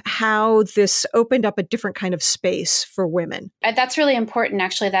and how this opened up a different kind of space for women. That's really important,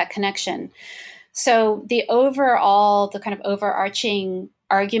 actually, that connection. So the kind of overarching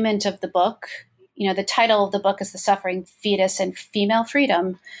argument of the book, the title of the book is The Suffering Fetus and Female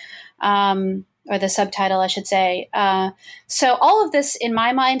Freedom. Or the subtitle, I should say. So all of this, in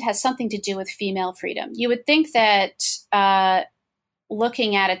my mind, has something to do with female freedom. You would think that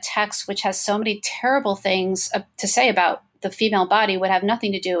looking at a text which has so many terrible things to say about the female body would have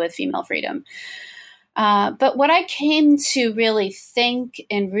nothing to do with female freedom. But what I came to really think,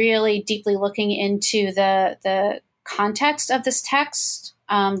 and really deeply looking into the context of this text,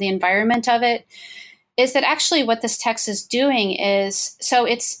 the environment of it, is that actually what this text is doing is, so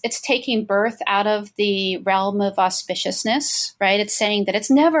it's taking birth out of the realm of auspiciousness, right? It's saying that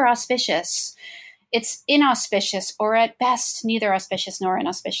it's never auspicious. It's inauspicious, or at best, neither auspicious nor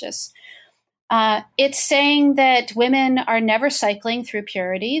inauspicious. It's saying that women are never cycling through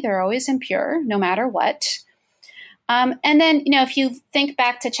purity. They're always impure, no matter what. And then, if you think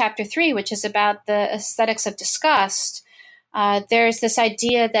back to chapter 3, which is about the aesthetics of disgust, there's this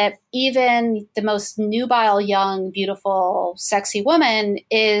idea that even the most nubile, young, beautiful, sexy woman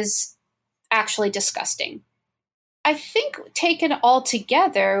is actually disgusting. I think taken all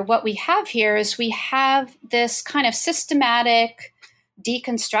together, what we have here is we have this kind of systematic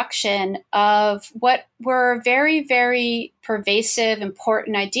deconstruction of what were very, very pervasive,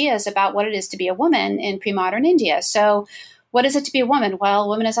 important ideas about what it is to be a woman in pre-modern India. So what is it to be a woman? Well, a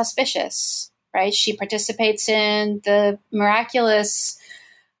woman is auspicious. Right? She participates in the miraculous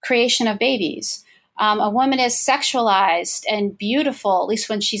creation of babies. A woman is sexualized and beautiful, at least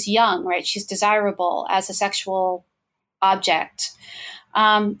when she's young, right? She's desirable as a sexual object.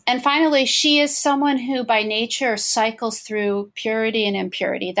 And finally, she is someone who by nature cycles through purity and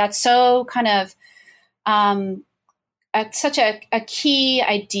impurity. That's so kind of such a key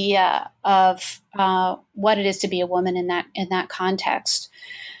idea of what it is to be a woman in that context.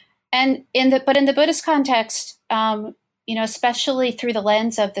 And in the Buddhist context, especially through the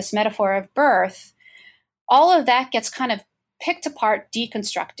lens of this metaphor of birth, all of that gets kind of picked apart,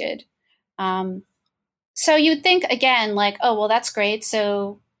 deconstructed. So you'd think again, like, oh, well, that's great.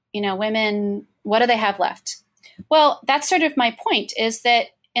 So, women, what do they have left? Well, that's sort of my point, is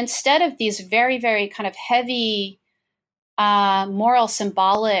that instead of these very, very kind of heavy moral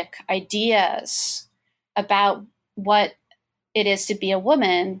symbolic ideas about what it is to be a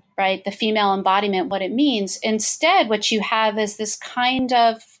woman, right? The female embodiment, what it means. Instead, what you have is this kind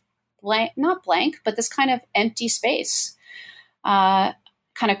of not blank, but this kind of empty space, kind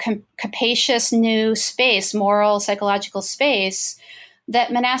of capacious new space, moral, psychological space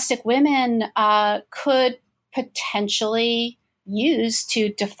that monastic women could potentially use to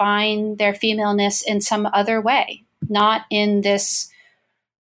define their femaleness in some other way, not in this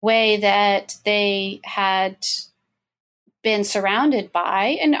way that they had been surrounded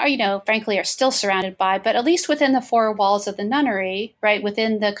by, and frankly are still surrounded by, but at least within the four walls of the nunnery, right,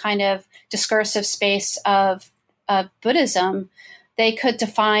 within the kind of discursive space of Buddhism, they could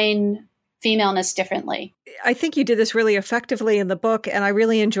define femaleness differently. I think you did this really effectively in the book, and I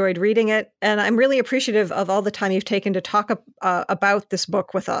really enjoyed reading it. And I'm really appreciative of all the time you've taken to talk about this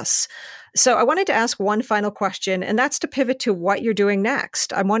book with us. So I wanted to ask one final question, and that's to pivot to what you're doing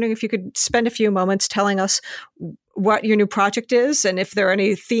next. I'm wondering if you could spend a few moments telling us what your new project is and if there are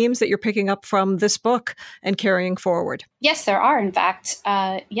any themes that you're picking up from this book and carrying forward. Yes, there are, in fact.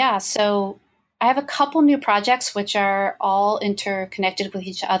 So I have a couple new projects which are all interconnected with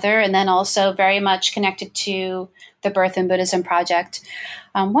each other, and then also very much connected to the Birth in Buddhism project.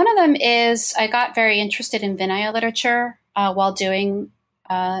 One of them is I got very interested in Vinaya literature while doing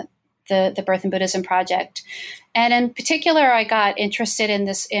the Birth in Buddhism project. And in particular, I got interested in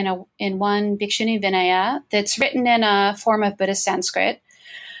this in one Bhikshuni Vinaya that's written in a form of Buddhist Sanskrit.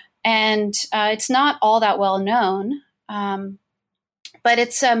 And it's not all that well known, but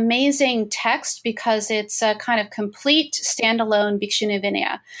it's an amazing text because it's a kind of complete standalone Bhikshuni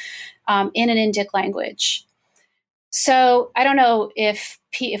Vinaya in an Indic language. So I don't know if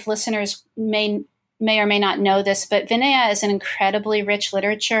listeners may or may not know this, but Vinaya is an incredibly rich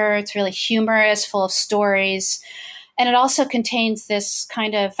literature. It's really humorous, full of stories. And it also contains this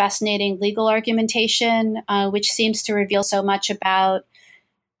kind of fascinating legal argumentation, which seems to reveal so much about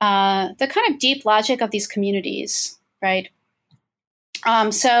the kind of deep logic of these communities, right?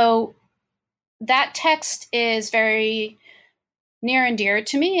 So that text is very near and dear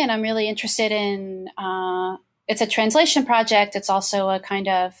to me, and I'm really interested in. It's a translation project. It's also a kind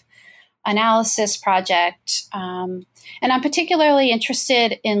of analysis project, and I'm particularly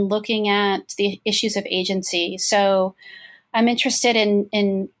interested in looking at the issues of agency. So I'm interested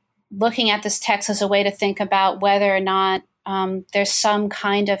in looking at this text as a way to think about whether or not there's some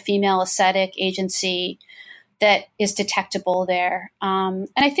kind of female ascetic agency that is detectable there. And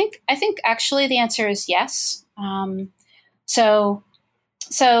I think actually the answer is yes. So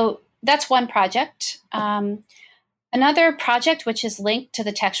that's one project. Another project, which is linked to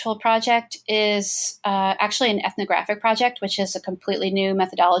the textual project, is actually an ethnographic project, which is a completely new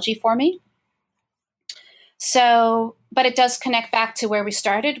methodology for me. So, but it does connect back to where we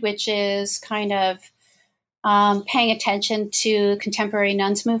started, which is kind of paying attention to contemporary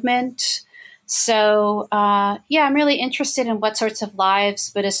nuns movement. So, I'm really interested in what sorts of lives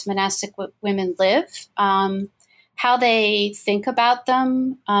Buddhist monastic women live, how they think about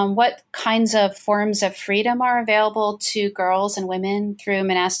them, what kinds of forms of freedom are available to girls and women through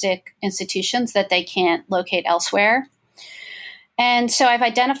monastic institutions that they can't locate elsewhere. And so I've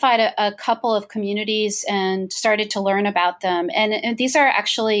identified a couple of communities and started to learn about them. And these are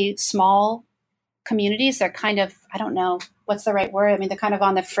actually small communities. They're kind of, I don't know what's the right word. I mean, they're kind of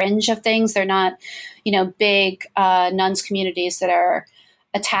on the fringe of things. They're not, big nuns communities that are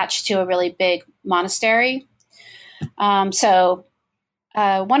attached to a really big monastery. So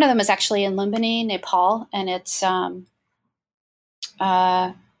one of them is actually in Lumbini, Nepal, and it's the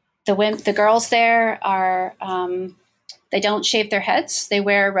girls there are they don't shave their heads. They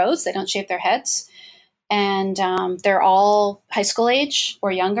wear robes. They don't shave their heads, and they're all high school age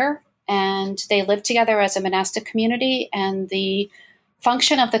or younger. And they live together as a monastic community. And the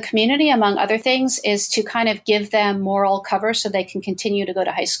function of the community, among other things, is to kind of give them moral cover so they can continue to go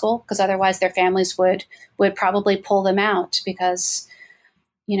to high school, because otherwise their families would probably pull them out because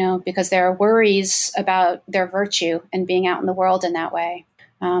there are worries about their virtue and being out in the world in that way.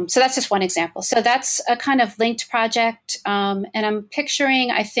 So that's just one example. So that's a kind of linked project. And I'm picturing,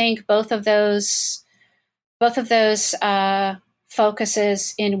 I think, both of those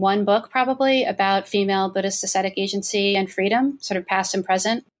focuses in one book, probably, about female Buddhist ascetic agency and freedom, sort of past and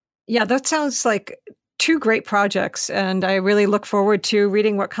present. Yeah, that sounds like two great projects, and I really look forward to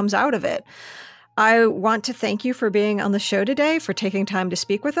reading what comes out of it. I want to thank you for being on the show today, for taking time to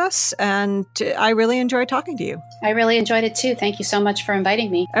speak with us, and I really enjoyed talking to you. I really enjoyed it too. Thank you so much for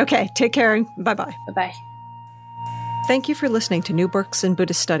inviting me. Okay, take care and bye-bye. Bye-bye. Thank you for listening to New Books in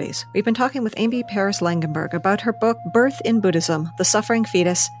Buddhist Studies. We've been talking with Amy Paris Langenberg about her book, Birth in Buddhism, The Suffering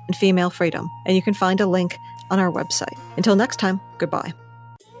Fetus and Female Freedom, and you can find a link on our website. Until next time, goodbye.